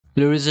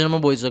Ladies and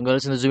gentlemen, boys and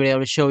girls, in this video I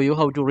will show you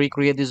how to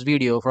recreate this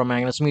video from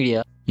Magnates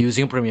Media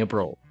using Premiere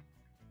Pro.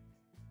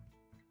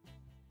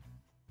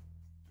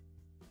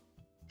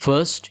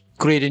 First,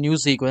 create a new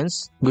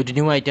sequence. Go to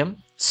New Item,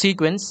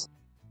 Sequence,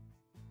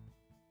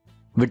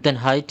 Width and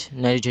Height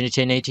 90 to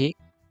 1080.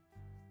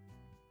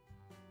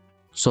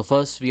 So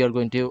first we are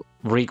going to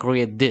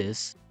recreate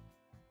this.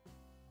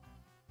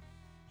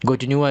 Go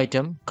to New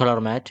Item,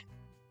 Color Matte.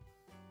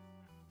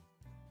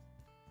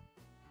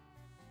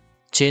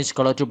 Change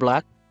color to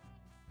black.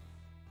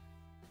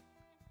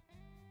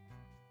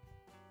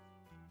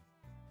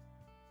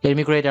 Let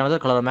me create another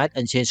color matte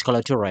and change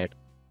color to red.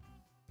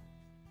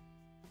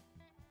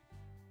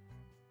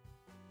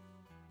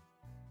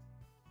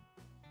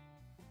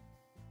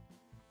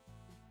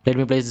 Let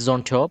me place this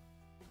on top.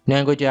 Now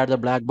I'm going to add the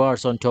black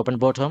bars on top and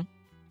bottom.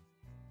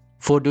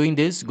 For doing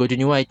this, go to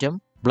New Item,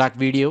 Black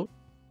Video.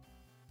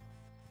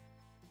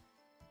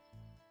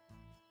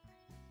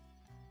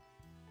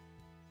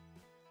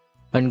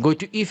 And go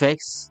to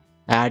Effects,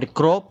 add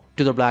Crop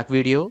to the black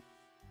video.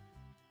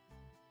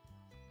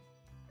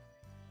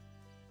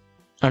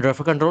 Under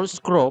Effect Controls,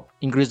 Crop,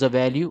 increase the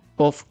value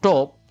of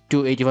top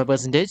to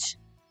 85%.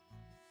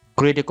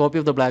 Create a copy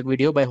of the black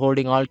video by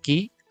holding Alt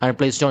key and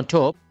place it on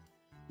top.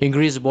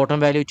 Increase bottom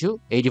value to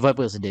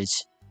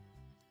 85%.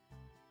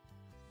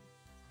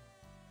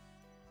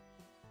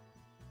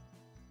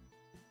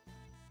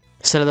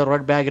 Select the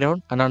red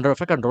background and under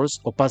Effect Controls,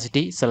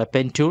 Opacity, select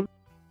Pen tool.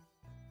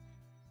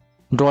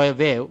 Draw a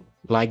wave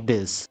like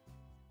this.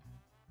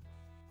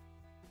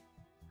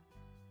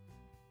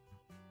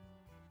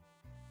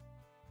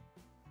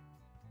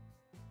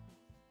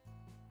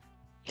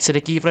 Set a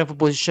keyframe for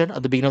position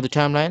at the beginning of the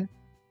timeline.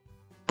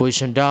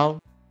 Position down.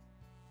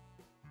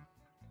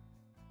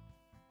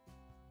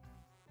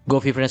 Go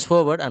a few frames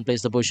forward and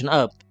place the position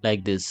up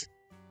like this.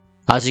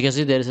 As you can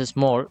see, there is a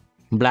small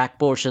black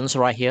portions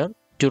right here.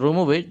 To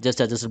remove it,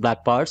 just adjust the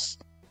black parts.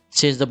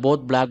 Change the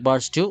both black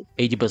bars to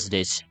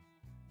 80%.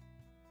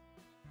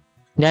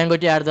 Now I'm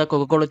going to add the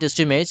Coca-Cola test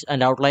image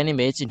and outline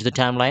image into the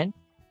timeline.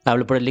 I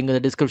will put a link in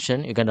the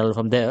description. You can download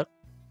from there.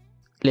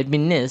 Let me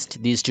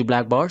nest these two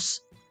black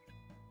bars.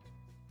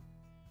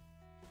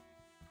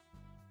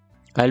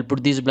 I'll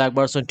put these black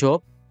bars on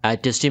top.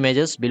 Add test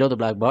images below the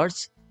black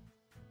bars.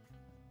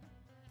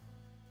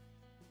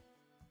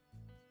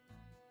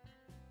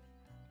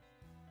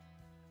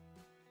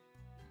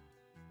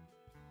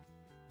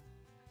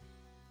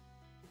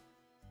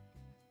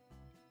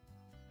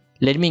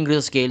 Let me increase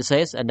the scale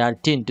size and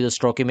add tint to the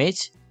stroke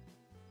image.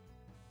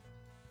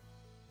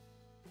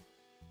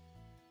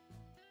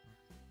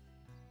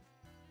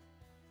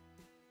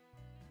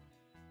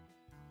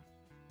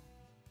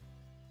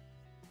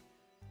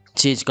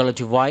 Change color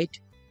to white.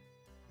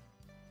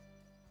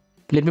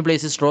 Let me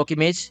place the stroke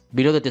image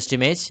below the test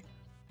image.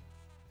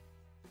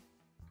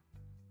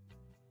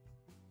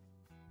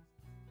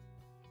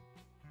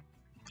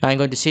 I'm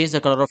going to change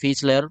the color of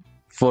each layer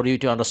for you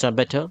to understand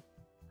better.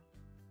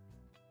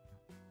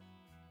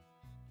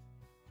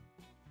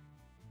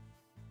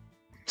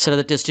 Select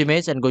the test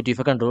image and go to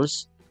Effect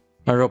Controls.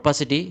 Under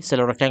Opacity,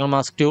 select Rectangle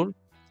Mask tool.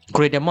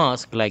 Create a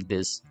mask like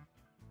this.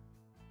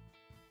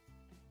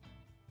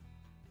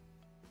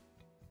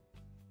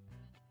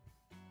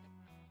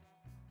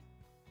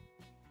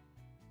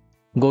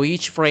 Go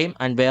each frame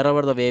and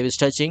wherever the wave is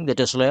touching the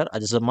test layer,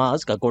 adjust the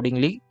mask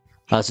accordingly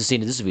as you see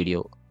in this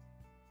video.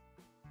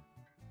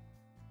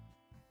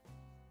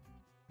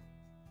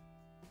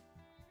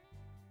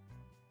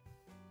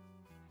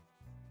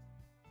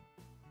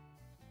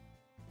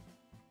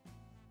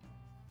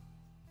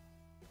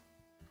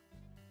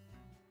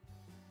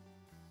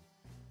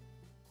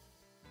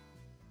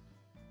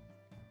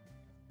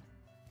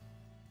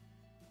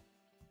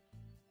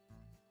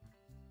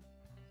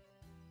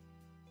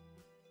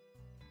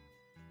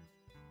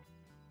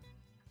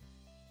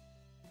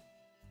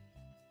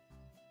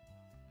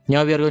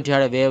 Now we are going to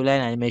add a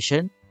waveline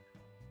animation.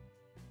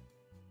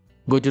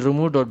 Go to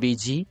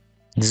remove.bg.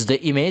 This is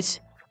the image.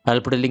 I'll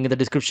put a link in the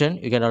description.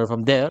 You can download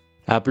from there.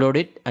 Upload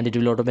it and it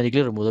will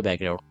automatically remove the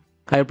background.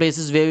 I'll place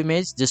this wave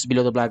image just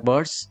below the black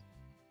bars.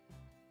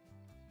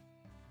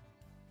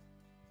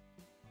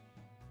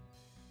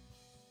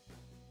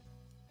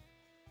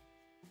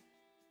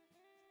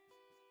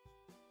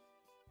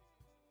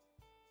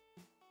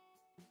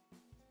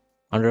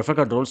 Under Effect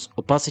Controls,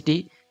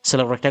 Opacity,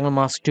 select Rectangle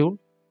Mask tool.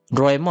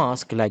 Draw a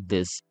mask like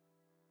this.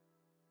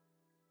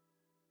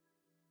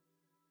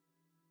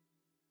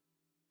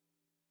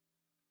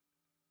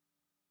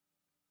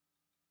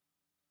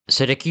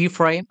 Set a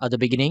keyframe at the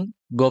beginning.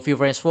 Go a few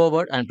frames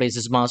forward and place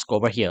this mask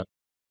over here.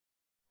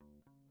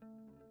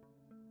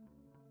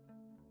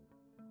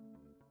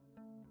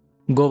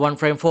 Go one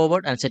frame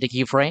forward and set a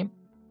keyframe.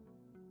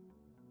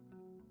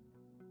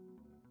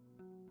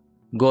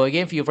 Go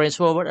again few frames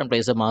forward and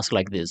place a mask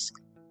like this.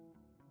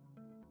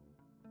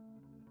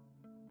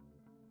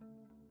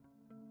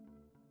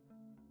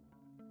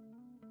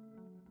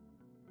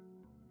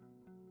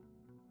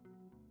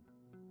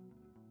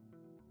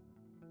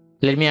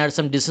 Let me add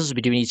some distance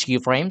between each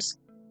keyframes.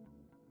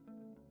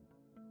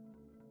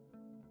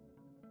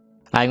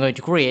 I'm going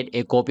to create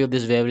a copy of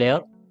this wave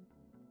layer.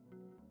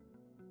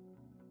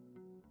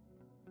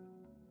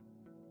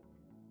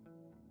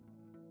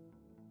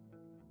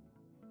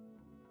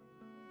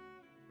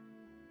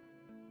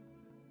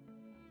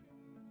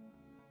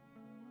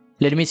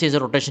 Let me change the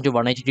rotation to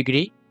 180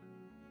 degree.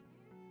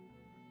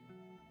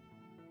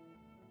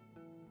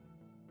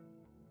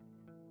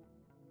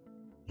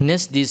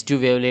 Nest these two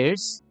wave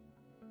layers.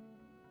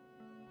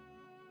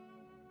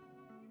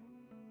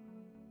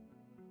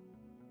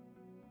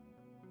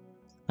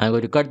 I'm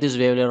going to cut this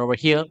wave layer over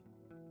here.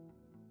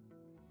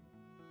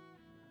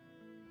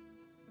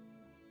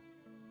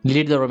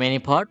 Delete the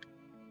remaining part.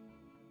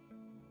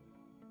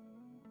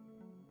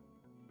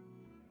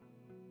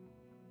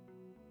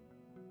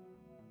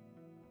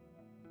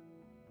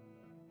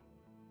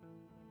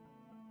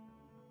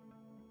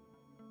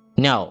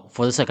 Now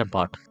for the second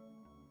part.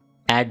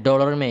 Add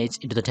 $image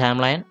into the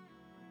timeline.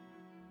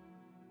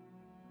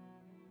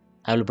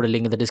 I will put a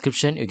link in the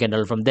description. You can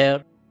download from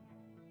there.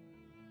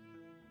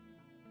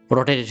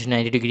 Rotate it to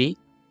 90 degree.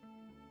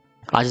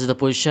 Adjust the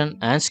position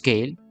and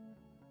scale.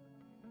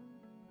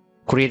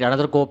 Create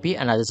another copy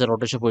and adjust the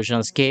rotation, position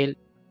and scale.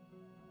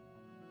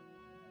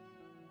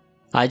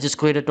 I just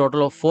created a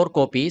total of 4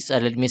 copies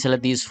and let me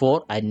select these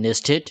 4 and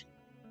nest it.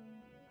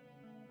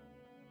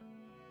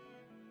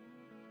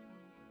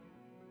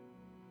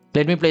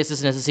 Let me place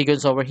this nested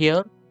sequence over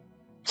here.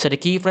 Set a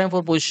keyframe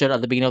for position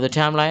at the beginning of the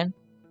timeline.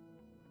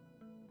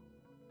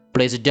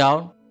 Place it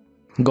down.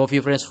 Go a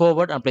few frames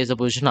forward and place the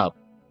position up.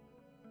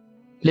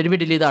 Let me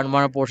delete the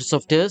unwanted portions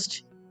of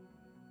test.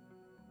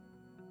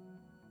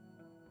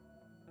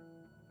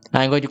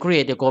 I am going to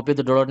create a copy of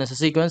the nested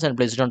sequence and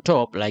place it on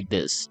top like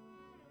this.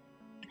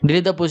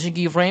 Delete the position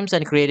keyframes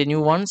and create a new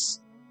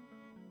ones.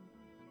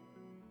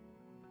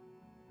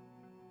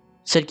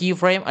 Set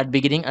keyframe at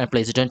beginning and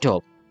place it on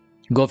top.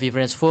 Go a few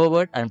frames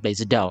forward and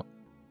place it down.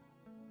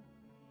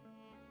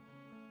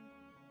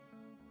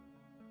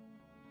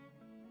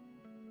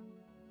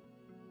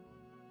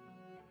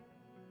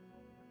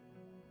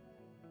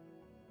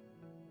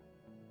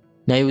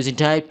 Now using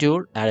type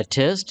tool, add a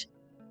test.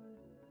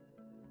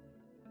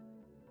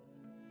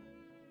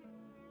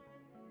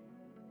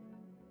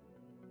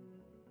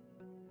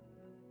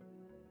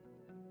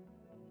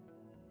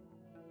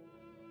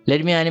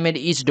 Let me animate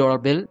each dollar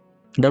bill.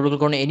 Double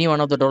click on any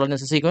one of the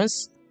nested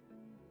sequence.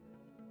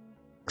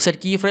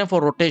 Set keyframe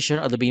for rotation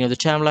at the beginning of the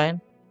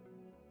timeline.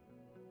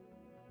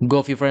 Go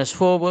a few frames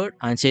forward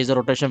and change the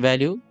rotation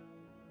value.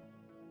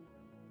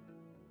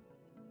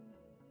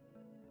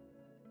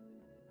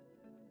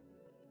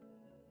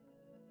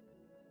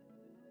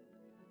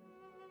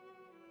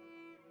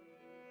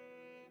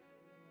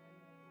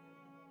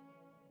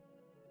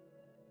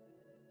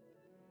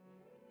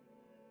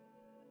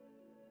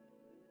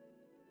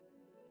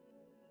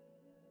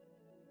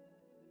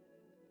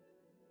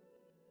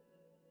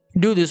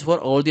 Do this for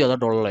all the other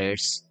dollar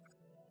layers.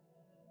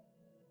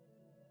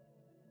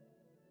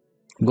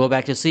 Go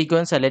back to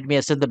sequence and let me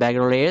assign the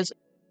background layers.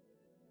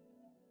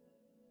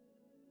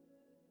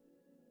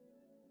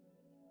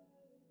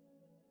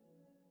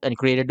 And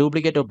create a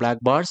duplicate of black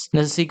bars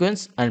nested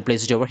sequence and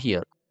place it over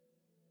here.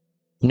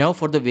 Now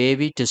for the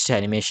wavy twist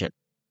animation.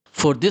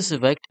 For this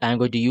effect, I am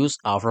going to use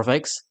After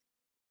Effects.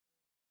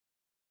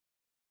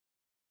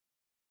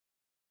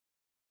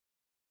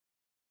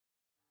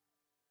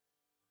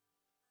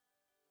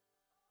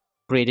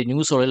 Create a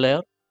new solid layer.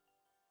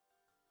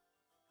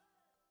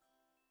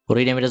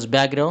 Rename it as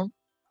background.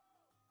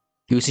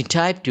 Using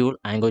type tool,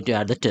 I am going to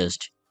add the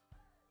test.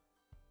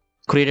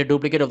 Create a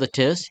duplicate of the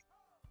test.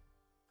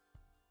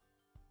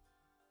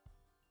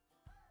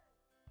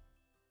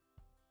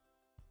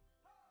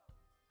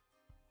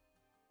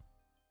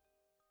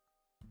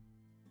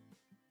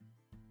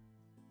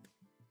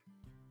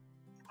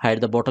 Hide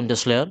the bottom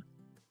test layer.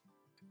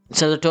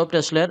 Set the top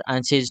test layer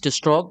and change to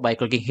stroke by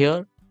clicking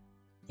here.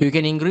 You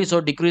can increase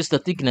or decrease the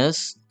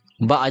thickness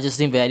by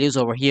adjusting values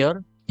over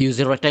here.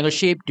 Using rectangle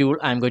shape tool,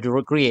 I am going to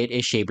recreate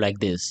a shape like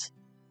this.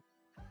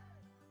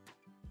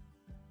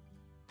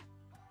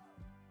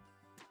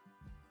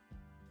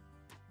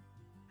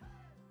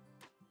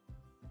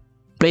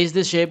 Place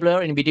this shape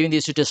layer in between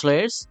these two test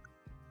layers.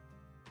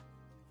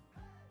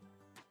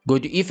 Go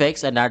to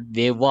Effects and add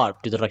Wave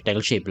Warp to the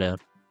rectangle shape layer.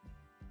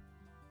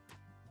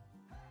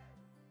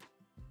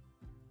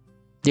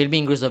 Let me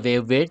increase the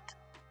wave width.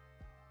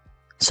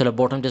 Select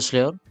bottom test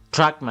layer.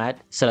 Track matte.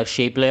 Select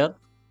shape layer.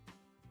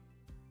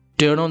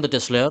 Turn on the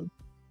test layer.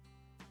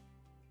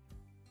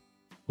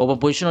 Open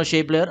position of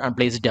shape layer and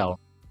place it down.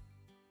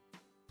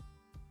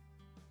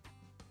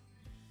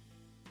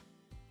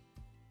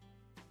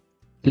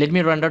 Let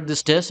me render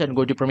this test and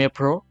go to Premiere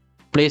Pro.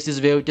 Place this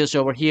wave test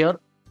over here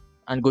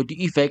and go to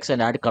Effects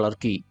and add color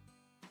key.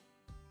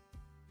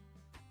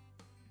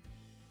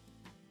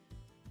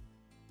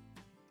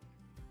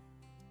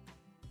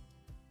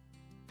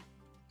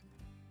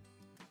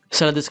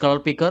 Select this color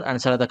picker and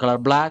select the color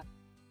black.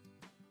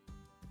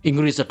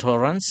 Increase the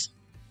tolerance.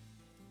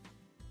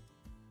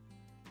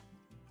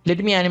 Let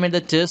me animate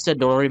the test and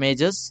dollar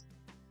images.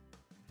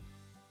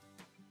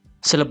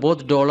 Select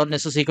both dollar and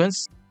SO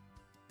sequence.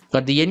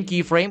 At the end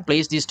keyframe,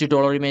 place these two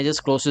dollar images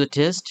close to the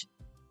test.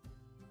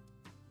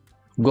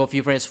 Go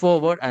few frames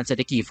forward and set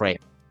a keyframe.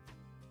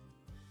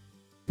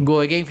 Go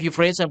again few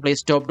frames and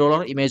place top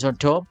dollar image on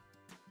top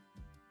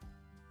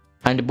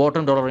and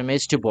bottom dollar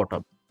image to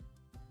bottom.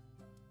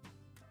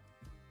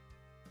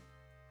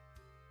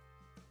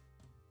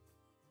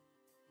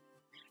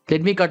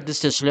 Let me cut this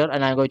test layer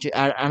and I'm going to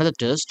add another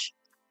test.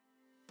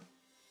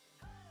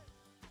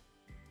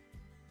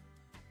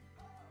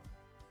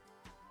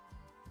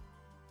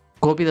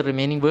 Copy the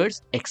remaining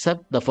words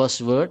except the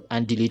first word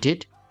and delete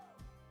it.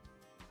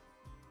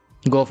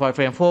 Go 5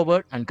 frames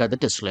forward and cut the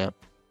test layer.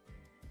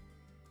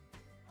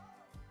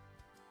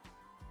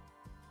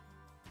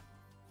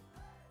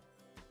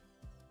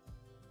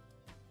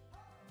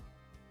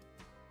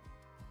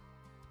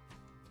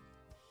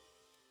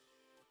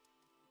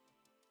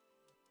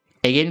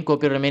 Again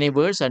copy remaining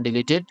words and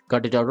delete it,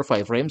 cut it out of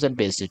 5 frames and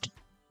paste it.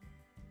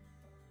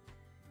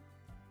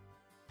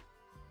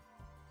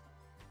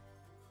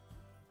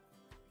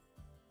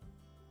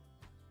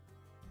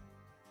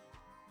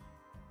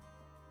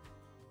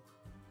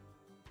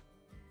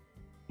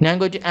 Now I'm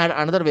going to add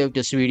another wave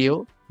test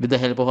video with the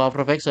help of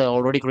After Effects. I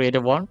already created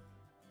one.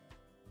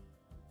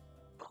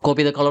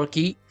 Copy the color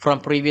key from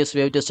previous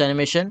wave test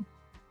animation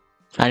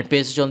and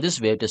paste it on this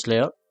wave test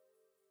layer.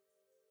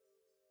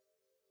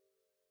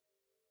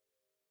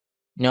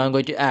 Now I'm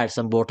going to add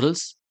some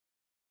bottles.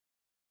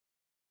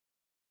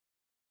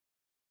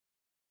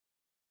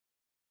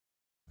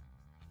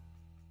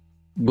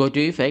 Go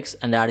to effects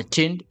and add a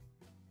tint.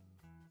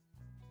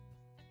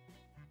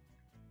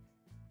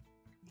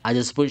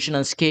 Adjust position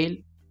and scale.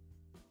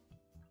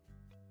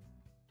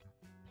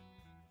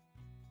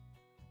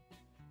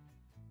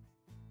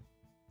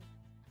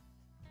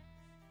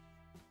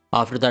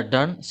 After that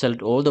done,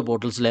 select all the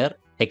bottles layer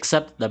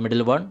except the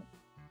middle one.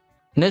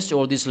 Nest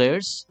all these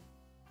layers.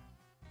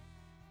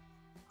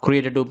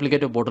 Create a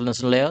duplicate of bottle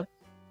nest layer.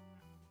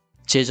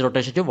 Change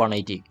rotation to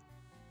 180.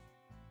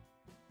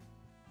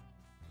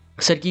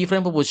 Set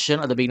keyframe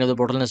position at the beginning of the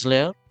bottle nest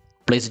layer.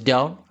 Place it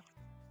down.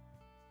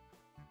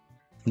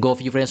 Go a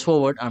few frames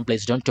forward and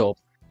place it on top.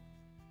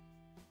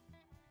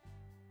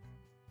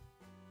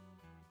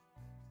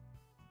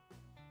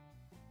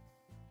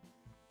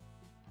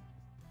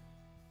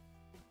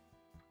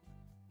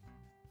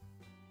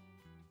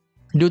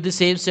 Do the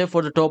same step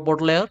for the top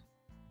bottle layer.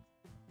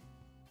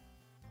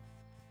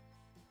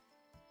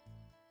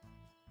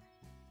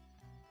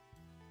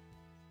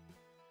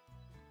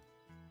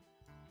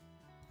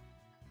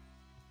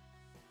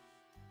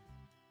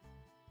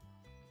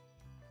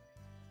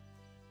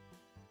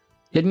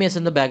 Let me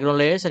assign the background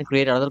layers and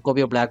create another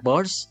copy of black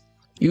bars.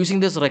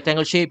 Using this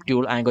rectangle shape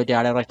tool, I am going to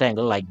add a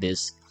rectangle like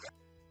this.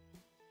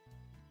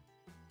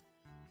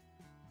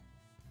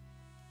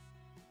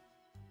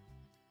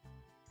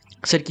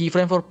 Set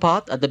keyframe for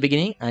path at the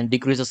beginning and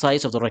decrease the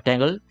size of the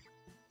rectangle.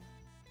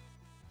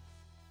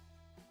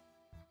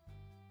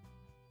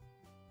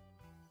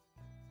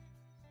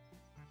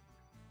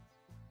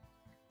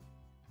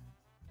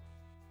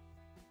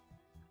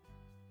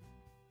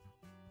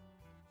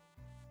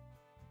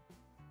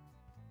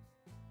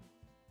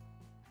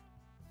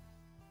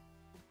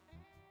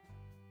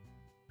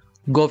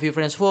 Go a few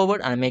frames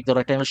forward and make the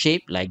rectangle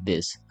shape like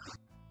this.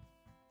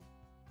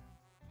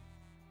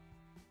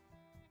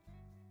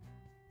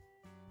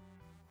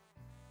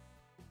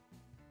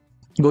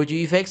 Go to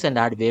effects and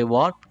add wave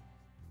warp.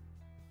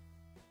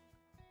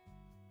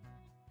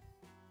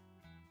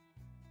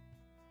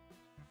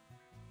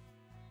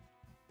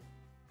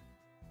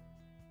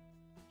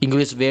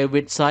 Increase wave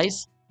width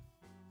size.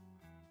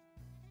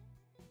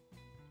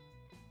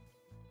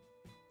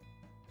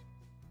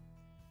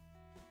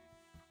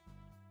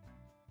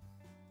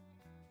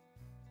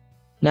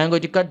 Now I'm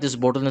going to cut this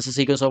bottleness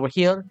sequence over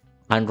here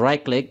and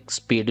right click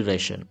speed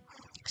duration.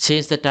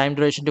 Change the time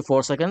duration to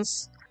 4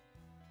 seconds.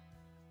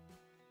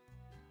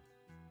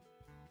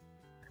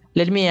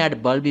 Let me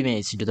add bulb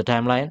image into the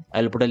timeline.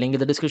 I'll put a link in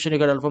the description, you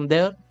can download from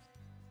there.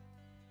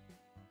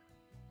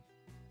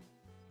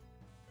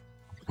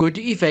 Go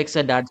to effects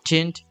and add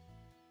tint.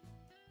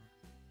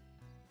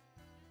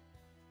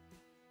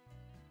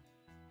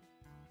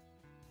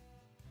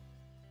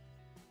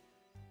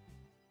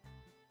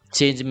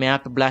 Change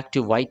map black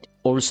to white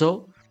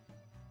also.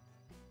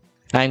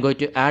 I'm going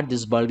to add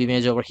this bulb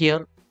image over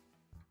here.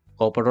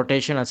 Open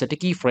rotation and set a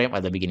keyframe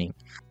at the beginning.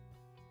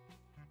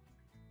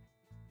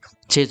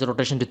 Change the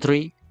rotation to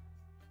 3.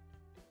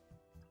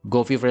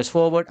 Go few frames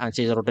forward and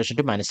change the rotation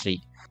to -3.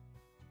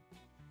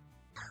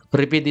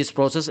 Repeat this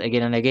process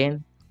again and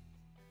again.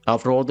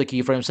 After all the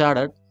keyframes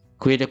added,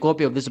 create a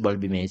copy of this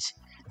bulb image.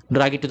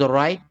 Drag it to the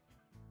right.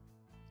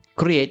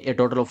 Create a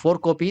total of 4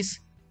 copies.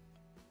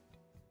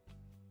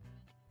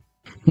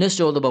 Nest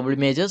all the bubble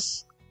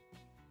images.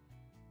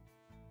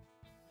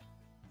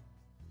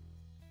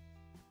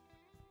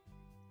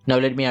 Now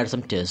let me add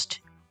some text.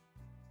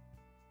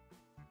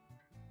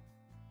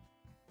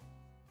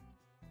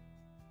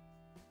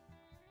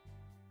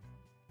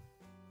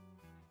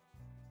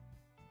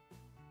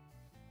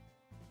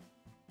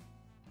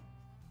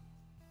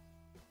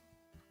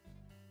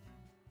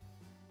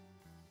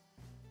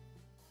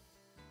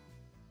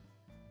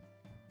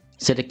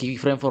 Set a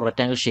keyframe for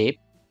rectangle shape.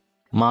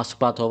 Mask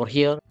path over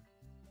here.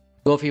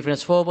 Go a few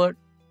frames forward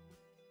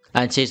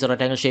and change the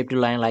rectangle shape to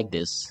line like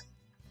this.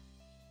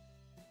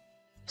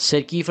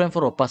 Set keyframe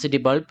for opacity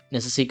bulb,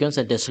 nested sequence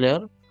and test layer.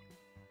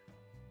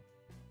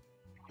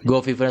 Go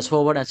a few frames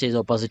forward and change the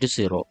opacity to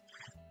 0.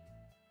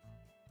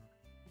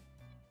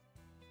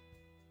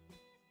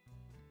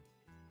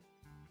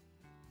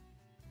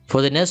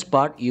 For the next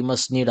part, you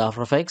must need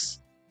After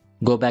Effects.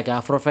 Go back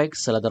After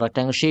Effects, select the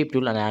rectangle shape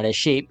tool and add a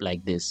shape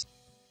like this.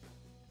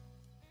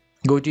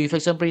 Go to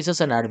Effects and Presets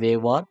and add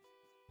Wave Bar.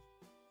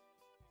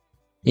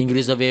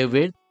 Increase the wave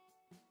width.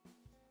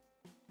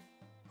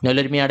 Now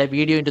let me add a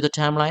video into the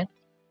timeline.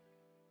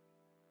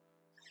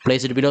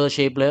 Place it below the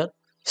shape layer.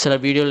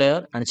 Select video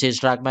layer and change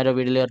track matter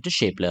video layer to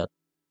shape layer.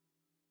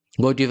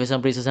 Go to Effects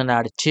and Presets and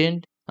add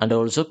tint and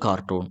also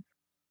cartoon.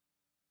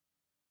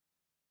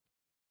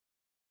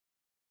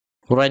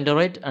 Render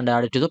it and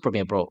add it to the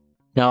Premiere Pro.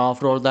 Now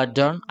after all that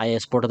done, I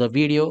exported the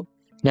video.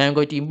 Now I'm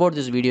going to import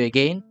this video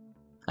again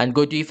and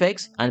go to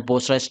Effects and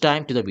Posterize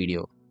Time to the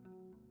video.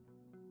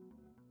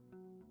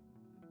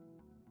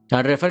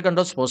 And Effect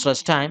controls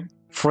Posterize Time,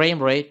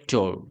 Frame Rate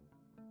 12.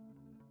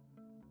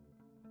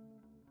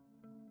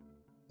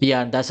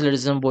 Yeah, and that's it,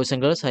 ladies and boys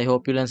and girls. I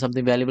hope you learned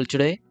something valuable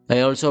today. I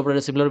also uploaded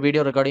a similar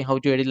video regarding how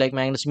to edit like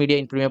Magnates Media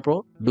in Premiere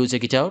Pro. Do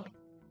check it out.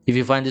 If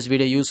you find this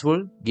video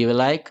useful, give a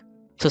like.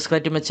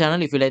 Subscribe to my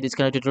channel if you like these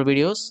kind of tutorial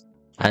videos.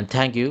 And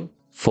thank you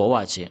for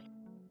watching.